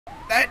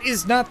That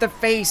is not the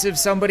face of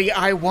somebody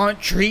I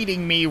want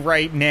treating me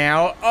right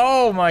now.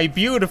 Oh, my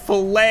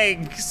beautiful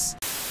legs.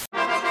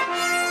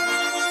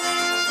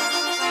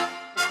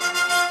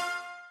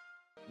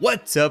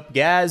 What's up,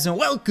 guys, and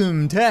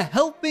welcome to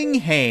Helping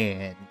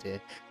Hand.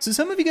 So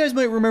some of you guys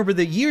might remember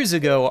that years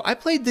ago, I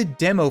played the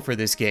demo for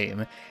this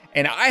game,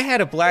 and I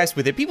had a blast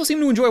with it. People seem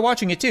to enjoy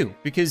watching it too,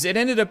 because it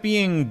ended up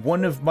being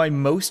one of my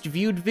most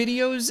viewed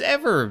videos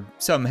ever,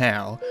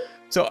 somehow.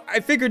 So I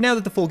figured now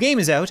that the full game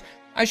is out,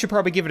 I should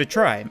probably give it a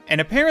try. And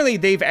apparently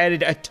they've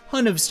added a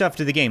ton of stuff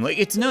to the game. Like,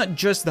 it's not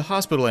just the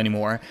hospital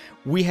anymore.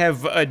 We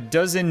have a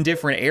dozen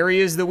different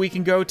areas that we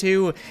can go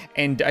to,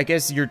 and I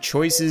guess your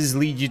choices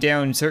lead you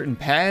down certain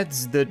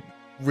paths that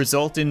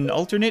result in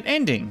alternate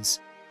endings,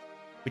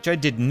 which I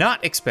did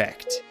not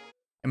expect.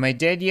 Am I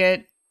dead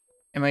yet?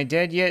 Am I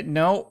dead yet?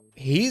 No,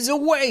 he's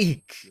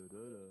awake.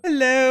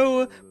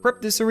 Hello.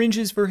 Prep the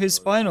syringes for his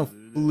spinal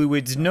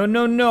fluids. No,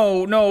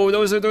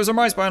 those are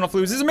my spinal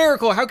fluids. It's a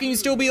miracle. How can you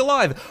still be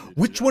alive?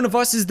 Which one of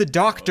us is the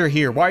doctor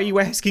here? Why are you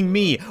asking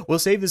me? We'll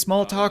save the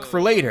small talk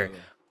for later.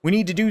 We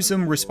need to do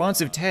some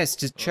responsive tests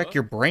to check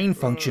your brain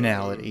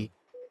functionality.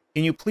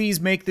 Can you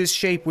please make this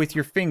shape with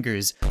your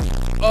fingers?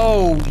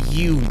 Oh,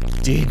 you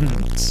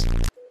didn't.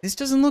 This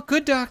doesn't look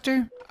good,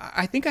 doctor.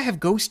 I think I have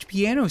ghost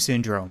piano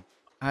syndrome.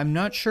 I'm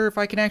not sure if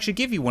I can actually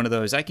give you one of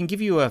those. I can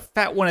give you a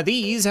fat one of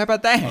these. How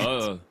about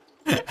that?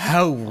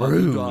 How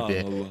rude.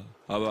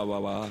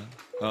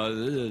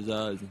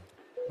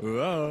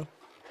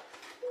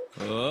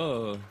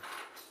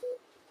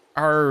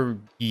 Are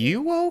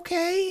you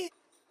okay?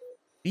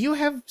 Do you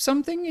have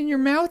something in your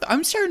mouth?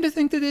 I'm starting to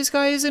think that this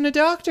guy isn't a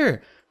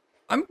doctor.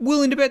 I'm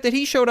willing to bet that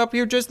he showed up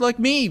here just like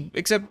me,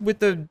 except with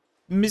the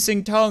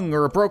missing tongue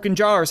or a broken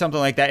jaw or something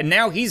like that. And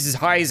now he's as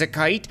high as a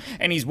kite,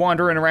 and he's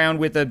wandering around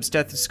with a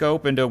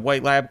stethoscope and a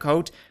white lab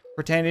coat,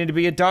 pretending to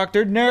be a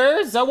doctor.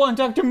 Nurse, I want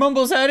Dr.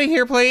 Mumbles out of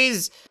here,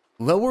 please.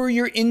 Lower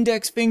your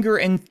index finger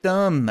and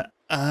thumb.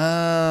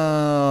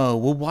 Oh,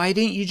 well, why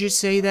didn't you just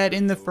say that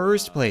in the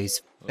first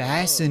place?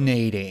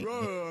 Fascinating.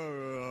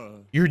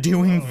 You're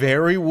doing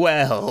very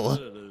well.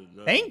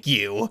 Thank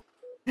you.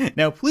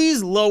 Now,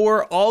 please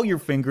lower all your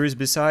fingers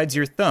besides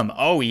your thumb.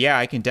 Oh, yeah,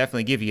 I can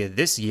definitely give you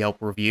this Yelp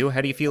review. How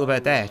do you feel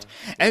about that?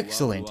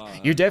 Excellent.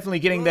 You're definitely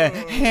getting the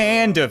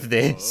hand of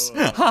this.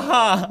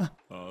 Haha.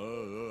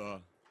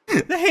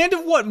 The hand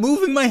of what?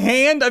 Moving my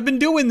hand? I've been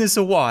doing this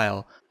a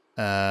while.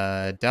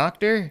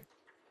 Doctor?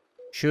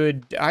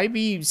 Should I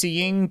be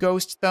seeing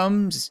ghost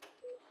thumbs?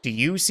 Do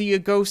you see a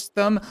ghost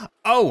thumb?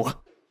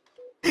 Oh!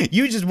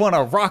 You just want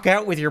to rock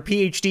out with your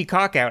PhD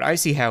cock out. I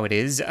see how it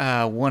is.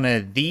 One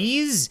of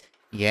these?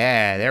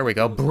 Yeah, there we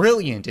go.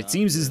 Brilliant. It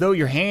seems as though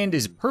your hand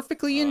is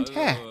perfectly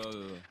intact.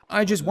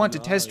 I just want to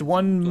test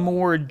one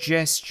more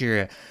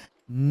gesture.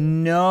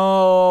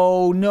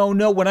 No.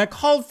 When I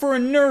called for a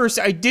nurse,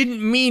 I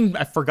didn't mean...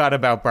 I forgot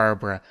about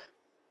Barbara.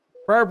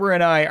 Barbara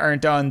and I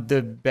aren't on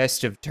the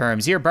best of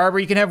terms. Here,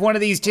 Barbara, you can have one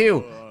of these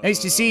too. Nice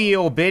to see you,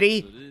 old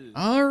biddy.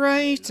 All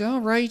right.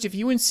 If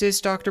you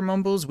insist, Dr.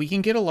 Mumbles, we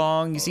can get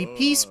along. You see,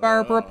 peace,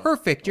 Barbara.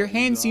 Perfect. Your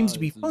hand seems to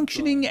be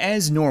functioning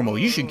as normal.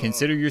 You should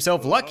consider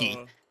yourself lucky.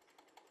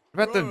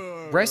 What about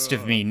the rest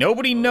of me?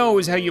 Nobody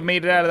knows how you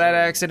made it out of that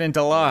accident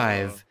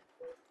alive.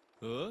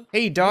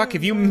 Hey, Doc,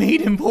 have you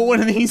made him pull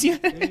one of these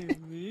yet?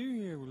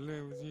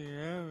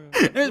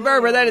 Miss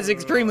Barbara, that is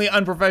extremely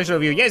unprofessional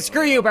of you. Yes,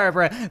 screw you,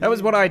 Barbara. That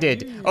was what I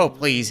did. Oh,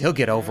 please, he'll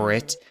get over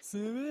it.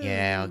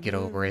 Yeah, I'll get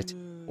over it.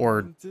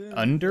 Or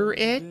under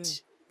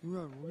it?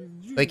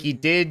 Like he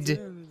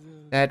did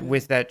that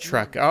with that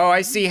truck. Oh,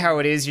 I see how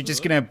it is. You're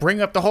just gonna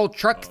bring up the whole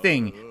truck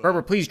thing.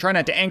 Barbara, please try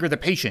not to anger the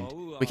patient.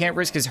 We can't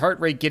risk his heart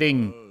rate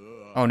getting...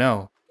 Oh,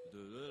 no.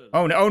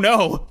 Oh,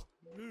 no.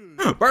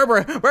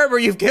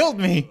 Barbara, you've killed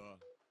me.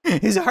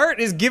 His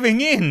heart is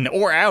giving in,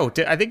 or out.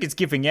 I think it's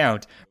giving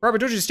out. Barbara,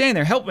 don't just stand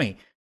there, help me.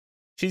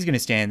 She's gonna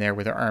stand there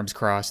with her arms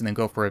crossed and then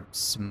go for a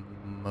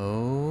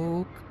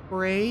smoke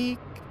break.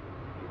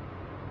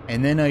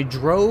 And then I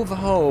drove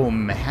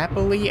home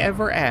happily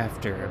ever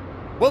after.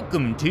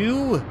 Welcome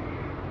to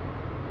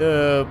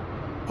the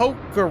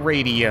polka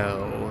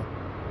radio.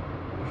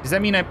 Does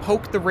that mean I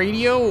poke the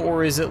radio,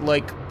 or is it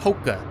like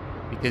polka?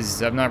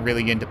 Because I'm not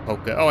really into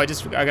polka. Oh, I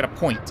got a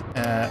point.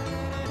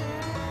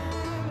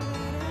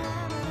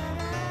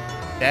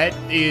 That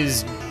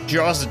is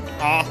just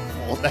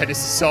awful. That is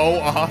so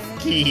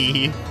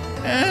off-key.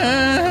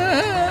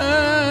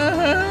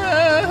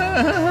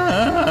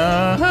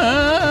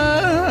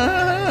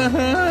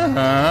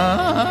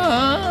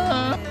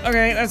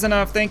 Okay, that's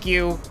enough, thank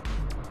you.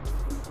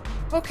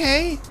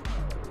 Okay.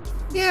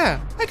 Yeah,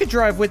 I could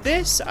drive with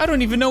this. I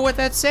don't even know what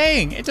that's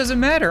saying. It doesn't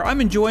matter, I'm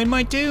enjoying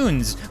my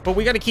tunes. But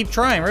we gotta keep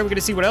trying, right? We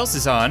gotta see what else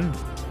is on.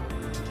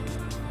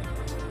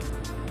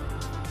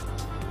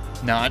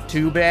 Not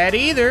too bad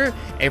either.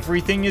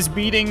 Everything is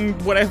beating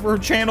whatever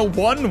channel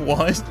 1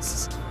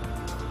 was.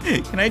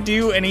 Can I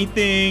do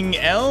anything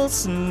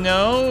else?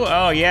 No?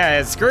 Oh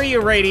yeah, screw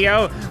you,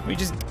 radio.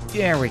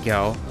 There we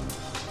go.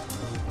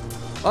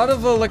 A lot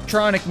of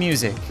electronic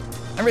music.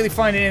 I don't really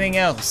find anything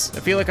else. I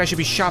feel like I should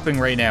be shopping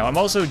right now. I'm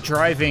also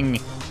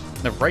driving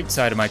the right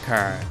side of my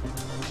car.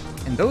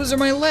 And those are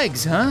my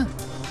legs, huh?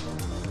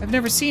 I've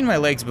never seen my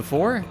legs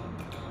before.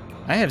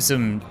 I have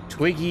some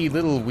twiggy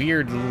little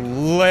weird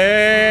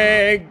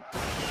leg.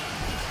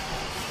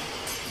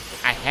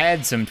 I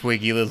had some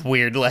twiggy little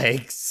weird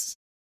legs.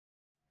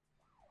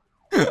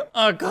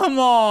 Oh, come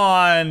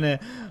on.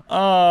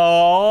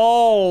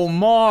 Oh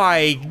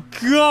my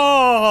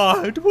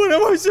God. What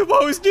am I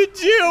supposed to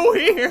do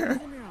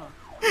here?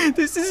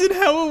 This isn't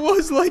how it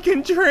was like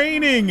in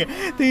training.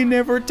 They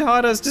never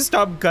taught us to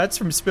stop guts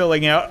from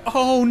spilling out.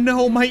 Oh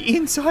no, my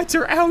insides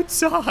are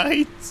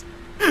outsides.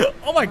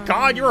 Oh my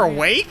God, you're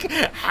awake?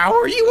 How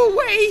are you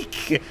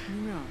awake?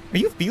 Are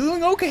you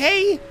feeling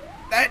okay?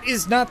 That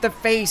is not the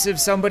face of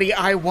somebody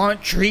I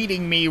want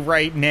treating me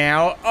right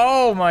now.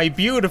 Oh, my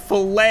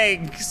beautiful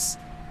legs.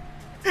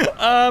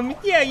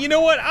 Yeah, you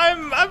know what?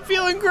 I'm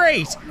feeling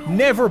great.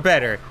 Never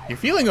better. You're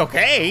feeling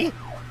okay?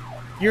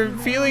 You're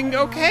feeling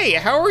okay.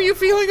 How are you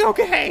feeling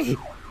okay?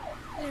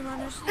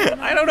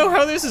 I don't know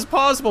how this is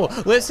possible.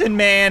 Listen,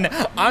 man,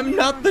 I'm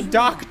not the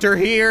doctor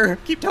here.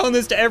 Keep telling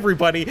this to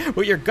everybody,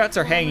 but your guts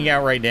are hanging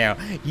out right now.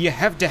 You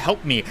have to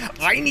help me.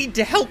 I need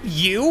to help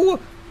you?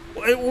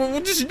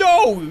 Just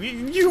no,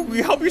 you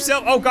help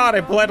yourself. Oh God,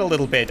 I bled a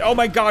little bit. Oh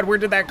my God, where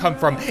did that come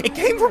from? It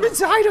came from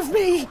inside of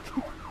me.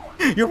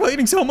 You're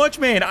bleeding so much,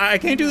 man. I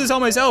can't do this all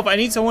myself. I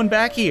need someone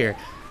back here.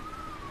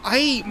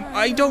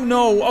 I don't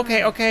know.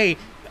 Okay.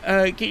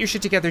 Get your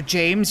shit together,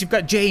 James. You've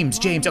got James.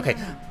 Okay,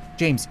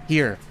 James,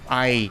 here.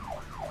 I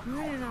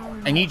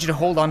need you to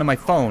hold on to my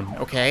phone,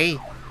 okay?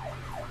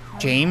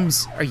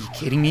 James, are you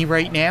kidding me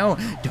right now?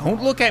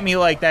 Don't look at me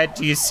like that.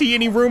 Do you see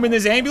any room in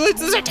this ambulance?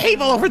 There's a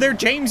table over there,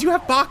 James. You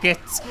have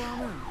pockets.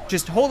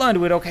 Just hold on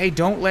to it, okay?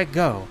 Don't let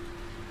go.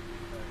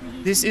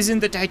 This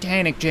isn't the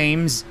Titanic,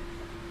 James.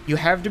 You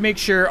have to make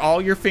sure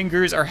all your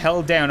fingers are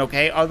held down,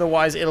 okay?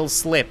 Otherwise, it'll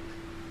slip.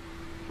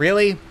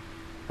 Really?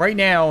 Right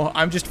now,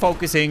 I'm just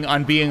focusing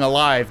on being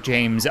alive,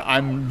 James.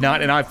 I'm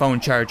not an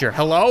iPhone charger.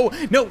 Hello?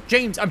 No,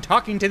 James, I'm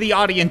talking to the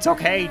audience,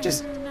 okay?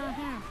 Just...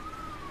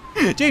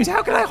 James,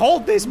 how can I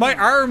hold this? My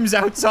arm's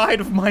outside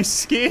of my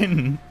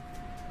skin.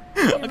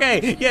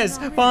 Okay, yes,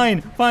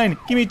 fine.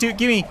 Give me,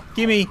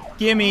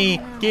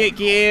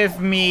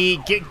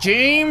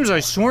 James, I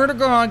swear to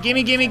God,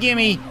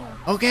 gimme.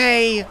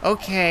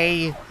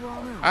 Okay.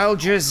 I'll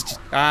just,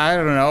 I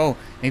don't know,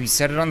 maybe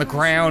set it on the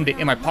ground,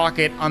 in my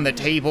pocket, on the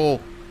table.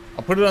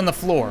 I'll put it on the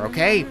floor,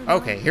 okay?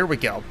 Okay, here we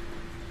go.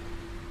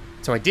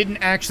 So I didn't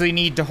actually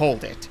need to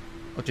hold it.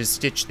 I'll just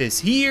stitch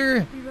this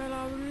here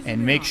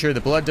and make sure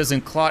the blood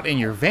doesn't clot in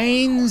your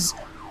veins.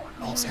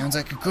 All sounds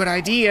like a good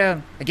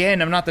idea.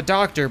 Again, I'm not the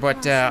doctor,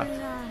 but, oh,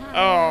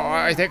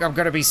 I think I'm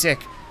gonna be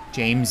sick.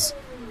 James,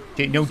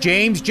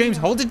 James,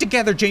 hold it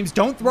together, James.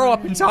 Don't throw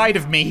up inside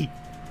of me.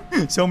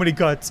 So many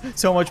guts,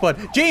 so much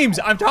blood. James,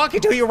 I'm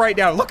talking to you right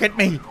now. Look at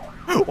me.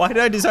 Why did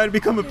I decide to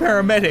become a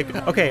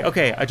paramedic?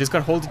 Okay, I just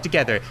gotta hold it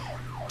together.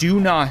 Do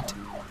not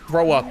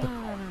throw up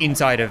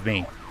inside of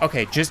me.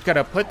 Okay, just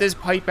gotta put this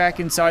pipe back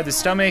inside the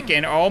stomach,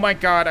 and oh my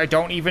God, I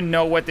don't even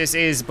know what this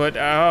is, but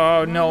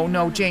oh,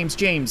 no, James,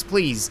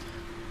 please.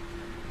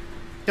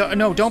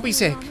 No, don't be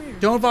sick.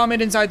 Don't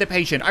vomit inside the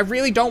patient. I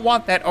really don't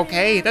want that,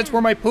 okay? That's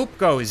where my poop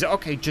goes.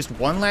 Okay, just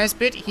one last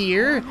bit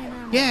here.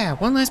 Yeah,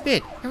 one last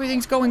bit.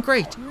 Everything's going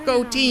great.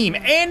 Go team,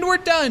 and we're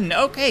done.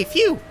 Okay,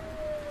 phew.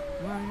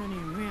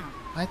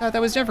 I thought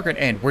that was never gonna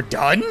end. We're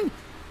done?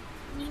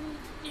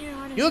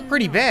 You look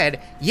pretty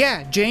bad.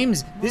 Yeah,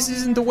 James, this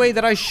isn't the way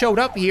that I showed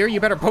up here.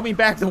 You better put me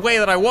back the way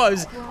that I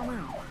was.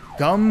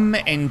 Gum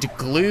and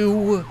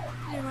glue.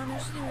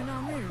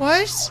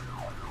 What?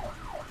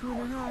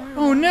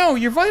 Oh no,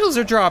 your vitals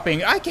are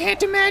dropping. I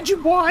can't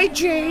imagine why,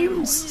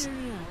 James.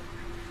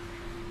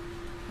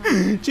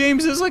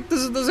 James, there's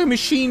a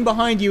machine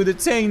behind you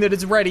that's saying that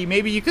it's ready.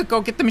 Maybe you could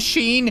go get the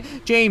machine.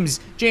 James,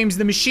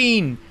 the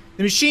machine.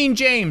 The machine,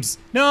 James.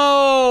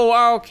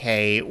 No,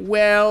 okay.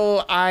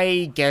 Well,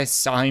 I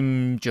guess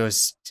I'm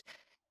just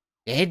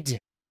dead.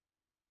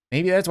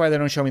 Maybe that's why they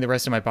don't show me the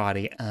rest of my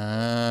body.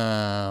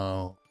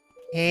 Oh.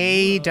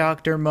 Hey,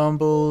 Dr.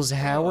 Mumbles,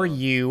 how are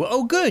you?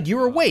 Oh, good,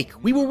 you're awake.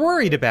 We were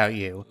worried about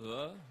you.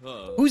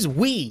 Who's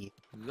we?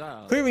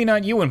 Clearly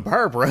not you and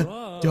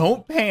Barbara.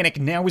 Don't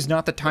panic. Now is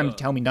not the time to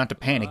tell me not to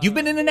panic. You've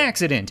been in an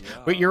accident,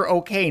 but you're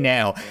okay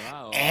now.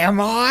 Am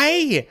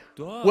I?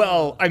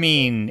 Well, I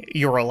mean,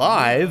 you're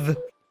alive.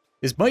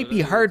 This might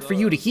be hard for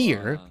you to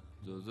hear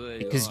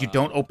because you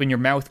don't open your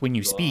mouth when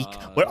you speak,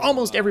 but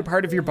almost every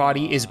part of your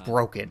body is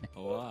broken.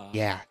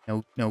 Yeah,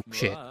 no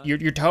shit.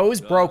 Your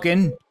toes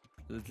broken.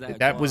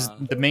 That was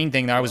the main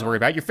thing that I was worried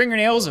about. Your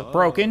fingernails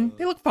broken.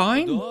 They look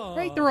fine,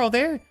 right? They're all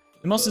there.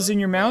 The muscles in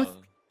your mouth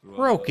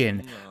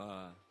broken.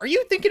 Are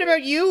you thinking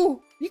about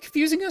you? Are you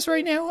confusing us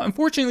right now?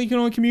 Unfortunately, you can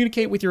only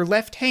communicate with your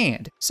left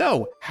hand.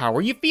 So, how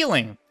are you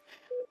feeling?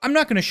 I'm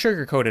not gonna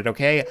sugarcoat it,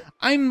 okay?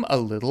 I'm a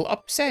little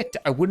upset.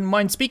 I wouldn't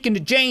mind speaking to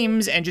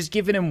James and just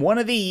giving him one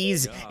of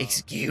these.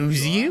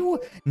 Excuse you?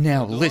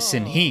 Now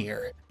listen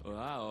here.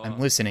 I'm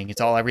listening,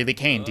 it's all I really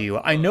can do.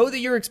 I know that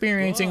you're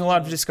experiencing a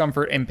lot of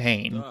discomfort and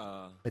pain,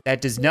 but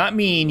that does not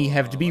mean you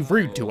have to be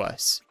rude to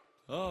us.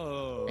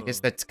 I guess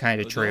that's kind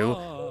of true.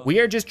 We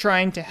are just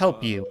trying to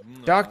help you.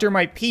 Doctor,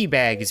 my pee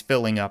bag is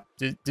filling up.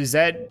 Does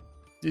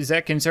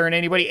that concern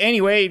anybody?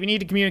 Anyway, if you need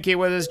to communicate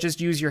with us,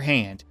 just use your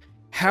hand.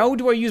 How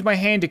do I use my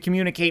hand to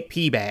communicate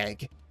pee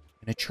bag?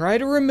 I'm gonna try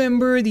to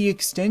remember the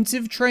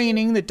extensive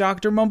training that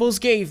Dr. Mumbles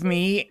gave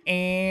me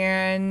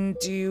and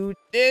do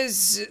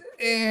this.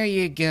 There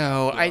you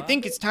go. I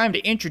think it's time to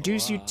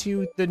introduce you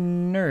to the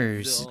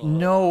nurse.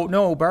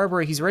 No,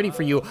 Barbara, he's ready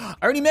for you. I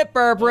already met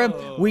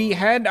Barbara. We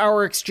had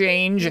our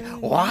exchange.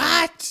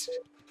 What?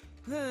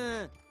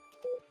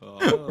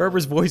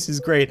 Barbara's voice is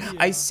great.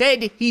 I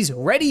said he's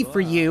ready for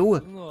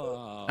you.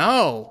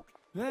 Oh.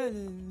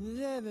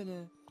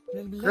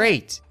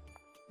 Great.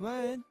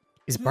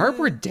 Is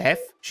Barbara deaf?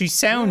 She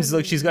sounds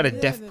like she's got a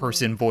deaf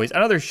person voice.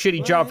 Another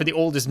shitty job for the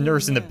oldest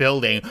nurse in the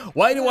building.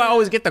 Why do I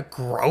always get the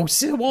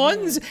gross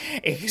ones?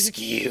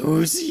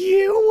 Excuse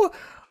you?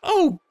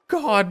 Oh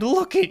God,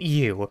 look at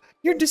you.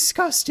 You're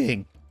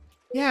disgusting.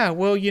 Yeah,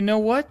 well, you know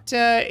what?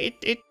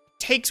 It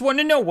takes one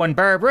to know one,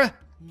 Barbara.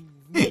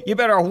 You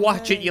better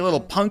watch it, you little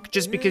punk.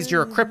 Just because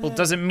you're a cripple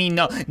doesn't mean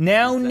no.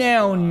 Now,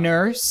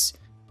 nurse.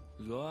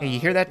 Hey, you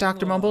hear that,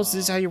 Dr. Mumbles?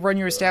 This is how you run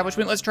your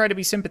establishment? Let's try to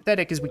be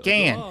sympathetic as we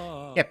can.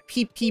 Yeah,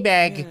 pee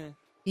bag,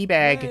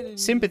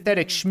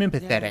 sympathetic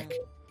schmimpathetic.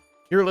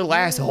 You're a little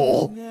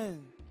asshole.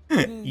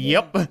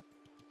 Yep.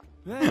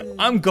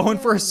 I'm going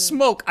for a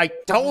smoke. I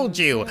told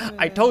you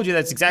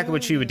that's exactly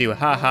what she would do.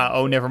 Haha,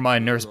 oh, never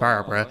mind, Nurse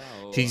Barbara.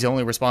 She's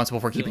only responsible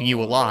for keeping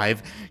you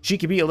alive. She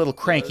could be a little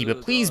cranky,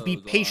 but please be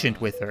patient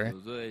with her.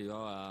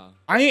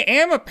 I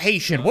am a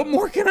patient. What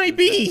more can I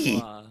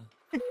be?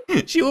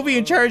 She will be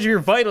in charge of your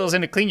vitals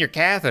and to clean your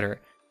catheter.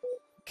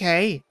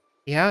 Okay,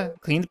 yeah,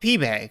 clean the pee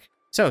bag.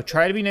 So,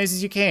 try to be nice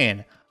as you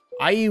can.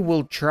 I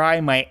will try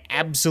my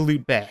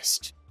absolute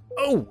best.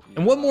 Oh,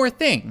 and one more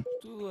thing.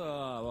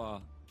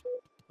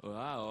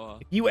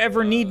 If you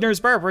ever need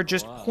Nurse Barbara,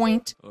 just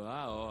point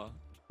the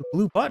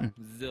blue button.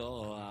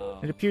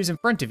 It appears in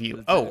front of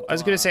you. Oh, I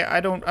was gonna say,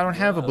 I don't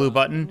have a blue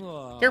button.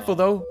 Careful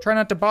though, try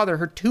not to bother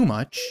her too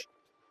much.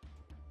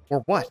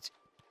 Or what?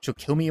 She'll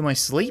kill me in my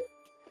sleep?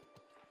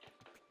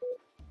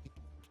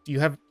 Do you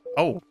have,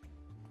 oh.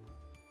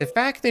 The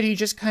fact that he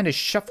just kind of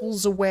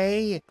shuffles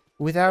away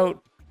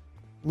without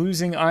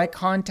losing eye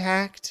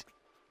contact,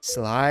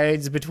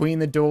 slides between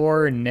the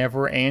door and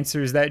never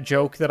answers that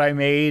joke that I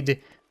made.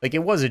 Like,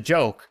 it was a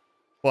joke,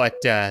 but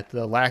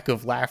the lack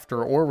of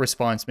laughter or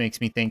response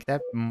makes me think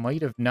that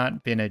might have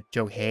not been a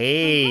joke.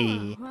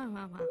 Hey,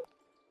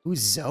 who's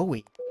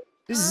Zoe?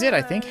 This is it,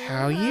 I think.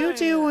 How you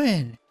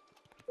doing?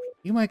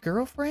 You my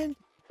girlfriend?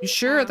 You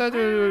sure? I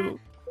thought,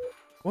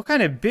 what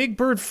kind of big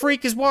bird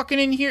freak is walking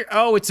in here?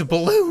 Oh, it's a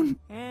balloon.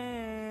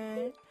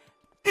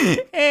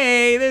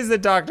 Hey, this is the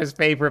doctor's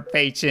favorite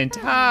patient.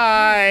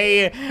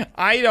 Hi.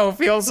 I don't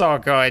feel so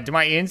good.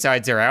 My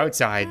insides are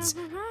outsides.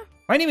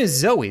 My name is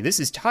Zoe. This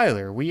is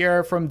Tyler. We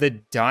are from the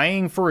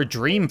Dying for a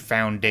Dream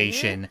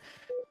Foundation.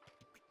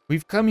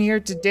 We've come here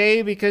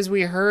today because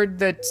we heard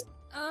that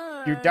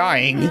you're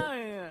dying.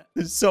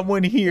 There's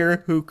someone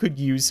here who could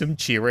use some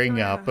cheering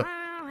up.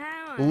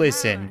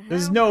 Listen,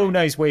 there's no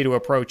nice way to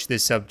approach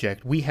this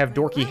subject. We have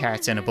dorky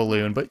hats and a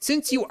balloon, but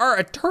since you are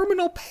a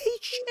terminal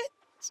patient,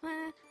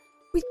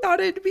 we thought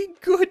it'd be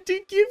good to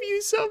give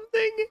you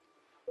something.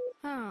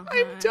 I'm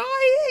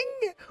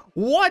dying.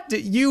 What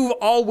you've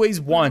always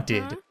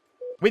wanted.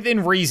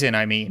 Within reason,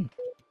 I mean.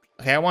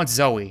 Okay, I want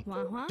Zoe.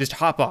 Just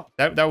hop up.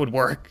 That would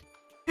work.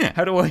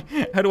 How do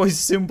I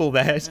symbol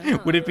that?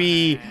 Would it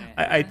be?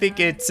 I think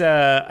it's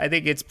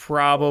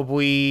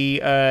probably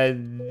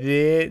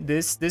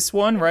this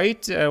one,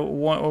 right?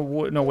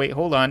 No, wait,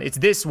 hold on. It's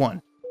this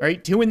one,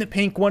 right? 2 in the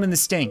pink, 1 in the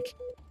stink.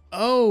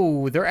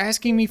 Oh, they're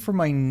asking me for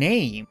my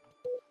name.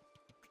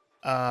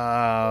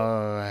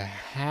 How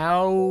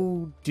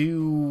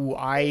do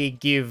I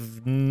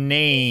give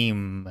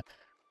name?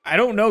 I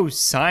don't know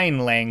sign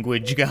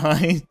language,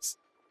 guys.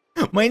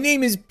 My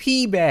name is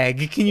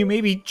P-Bag. Can you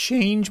maybe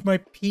change my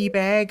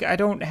P-Bag? I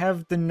don't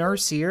have the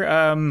nurse here.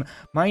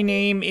 My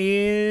name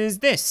is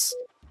this.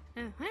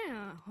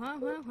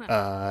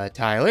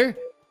 Tyler?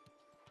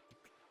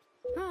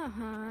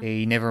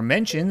 They never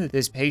mentioned that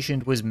this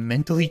patient was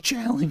mentally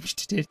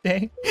challenged, did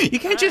they? You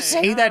can't just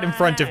say that in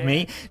front of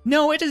me.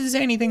 No, it doesn't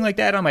say anything like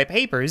that on my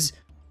papers.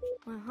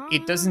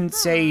 It doesn't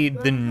say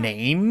the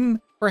name,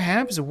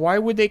 perhaps? Why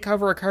would they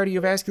cover a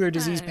cardiovascular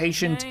disease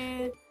patient?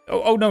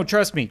 Oh no,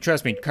 trust me.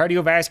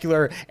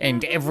 Cardiovascular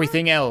and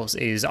everything else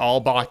is all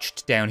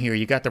botched down here.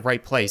 You got the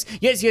right place.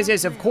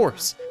 Yes, of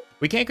course.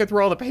 We can't go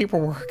through all the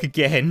paperwork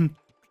again.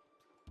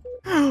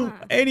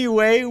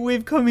 Anyway,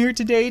 we've come here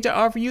today to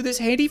offer you this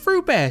handy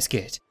fruit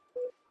basket.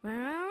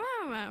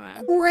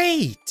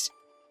 Great!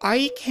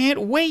 I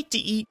can't wait to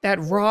eat that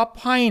raw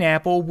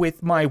pineapple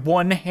with my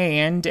one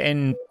hand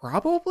and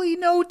probably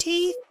no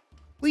teeth.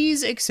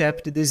 Please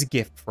accept this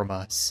gift from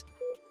us.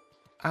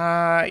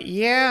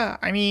 Yeah,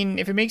 I mean,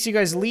 if it makes you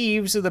guys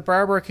leave so that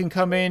Barbara can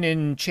come in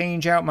and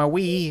change out my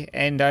wee,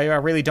 and I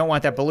really don't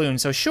want that balloon,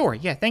 so sure,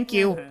 yeah, thank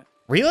you.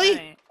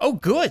 Really? Oh,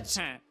 good.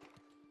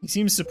 He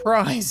seems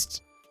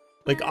surprised.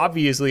 Like,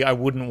 obviously, I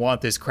wouldn't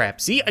want this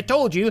crap. See, I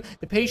told you,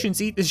 the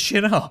patients eat this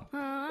shit up.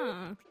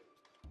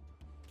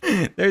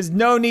 There's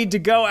no need to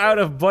go out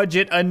of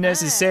budget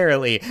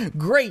unnecessarily.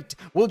 Great,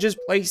 we'll just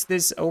place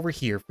this over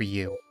here for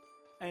you.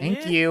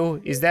 Thank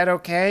you, is that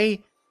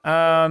okay?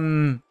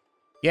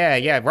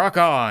 Yeah, rock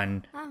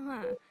on.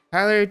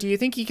 Tyler, do you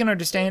think he can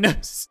understand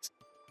us?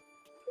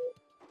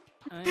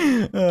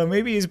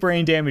 Maybe his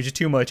brain damaged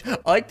too much. I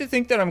like to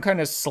think that I'm kind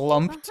of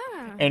slumped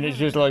and it's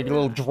just like a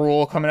little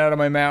drool coming out of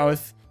my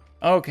mouth.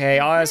 Okay,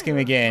 I'll ask him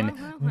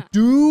again.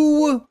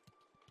 Do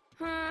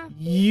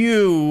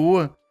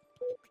you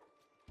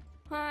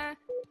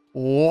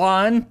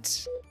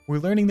want, we're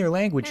learning their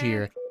language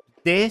here,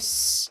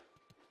 this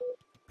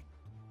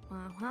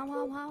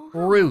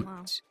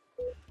fruit?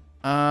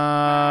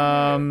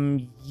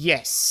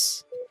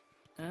 Yes.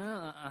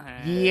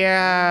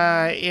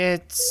 Yeah,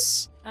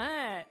 it's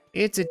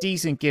a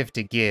decent gift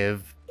to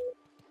give.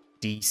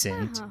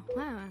 Decent.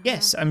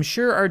 Yes, I'm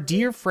sure our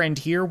dear friend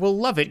here will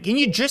love it. Can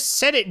you just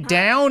set it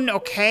down,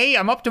 okay?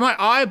 I'm up to my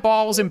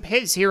eyeballs in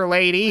piss here,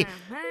 lady.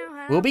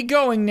 We'll be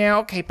going now.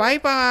 Okay,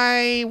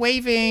 bye-bye.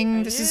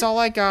 Waving. This is all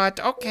I got.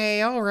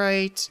 Okay, all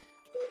right.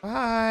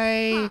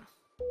 Bye.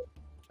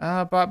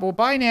 Well,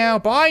 bye now.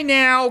 Bye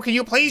now. Can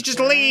you please just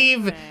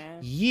leave?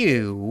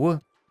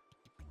 You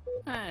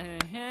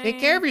take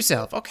care of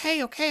yourself.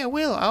 Okay, I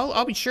will.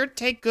 I'll be sure to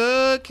take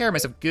good care of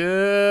myself.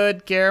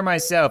 Good care of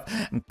myself.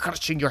 I'm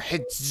crushing your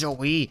head,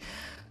 Zoe.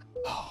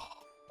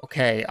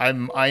 Okay,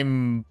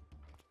 I'm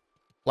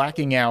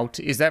blacking out.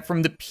 Is that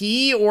from the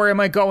pee or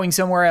am I going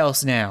somewhere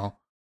else now?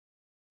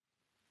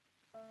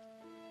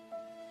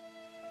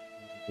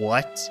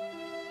 What?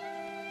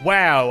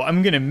 Wow,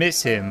 I'm gonna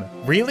miss him.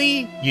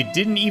 Really? You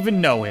didn't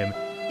even know him.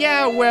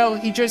 Yeah, well,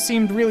 he just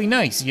seemed really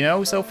nice, you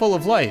know, so full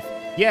of life.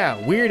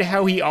 Yeah, weird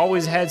how he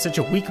always had such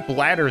a weak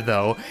bladder,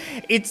 though.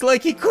 It's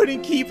like he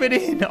couldn't keep it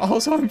in.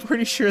 Also, I'm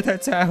pretty sure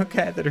that's how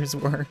catheters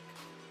work.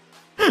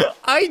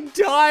 I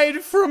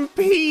died from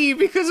pee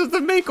because of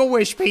the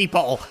Make-A-Wish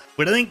people.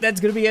 But I think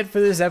that's gonna be it for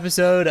this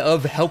episode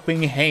of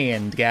Helping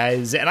Hand,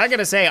 guys. And I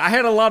gotta say, I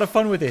had a lot of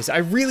fun with this. I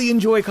really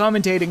enjoy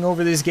commentating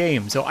over this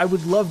game, so I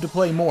would love to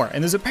play more.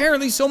 And there's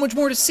apparently so much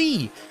more to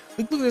see.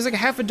 Look, there's like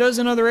half a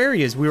dozen other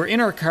areas. We were in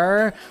our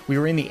car, we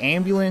were in the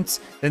ambulance,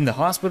 then the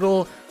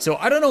hospital. So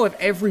I don't know if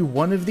every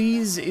one of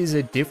these is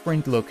a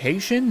different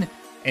location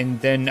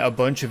and then a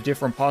bunch of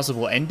different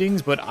possible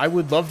endings, but I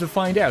would love to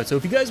find out. So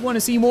if you guys want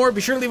to see more,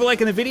 be sure to leave a like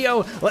in the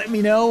video, let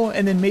me know,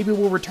 and then maybe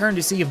we'll return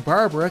to see if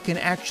Barbara can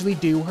actually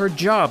do her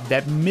job,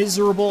 that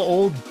miserable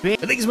old bitch.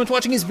 Thank you so much for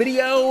watching this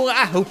video.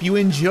 I hope you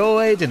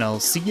enjoyed, and I'll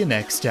see you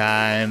next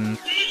time.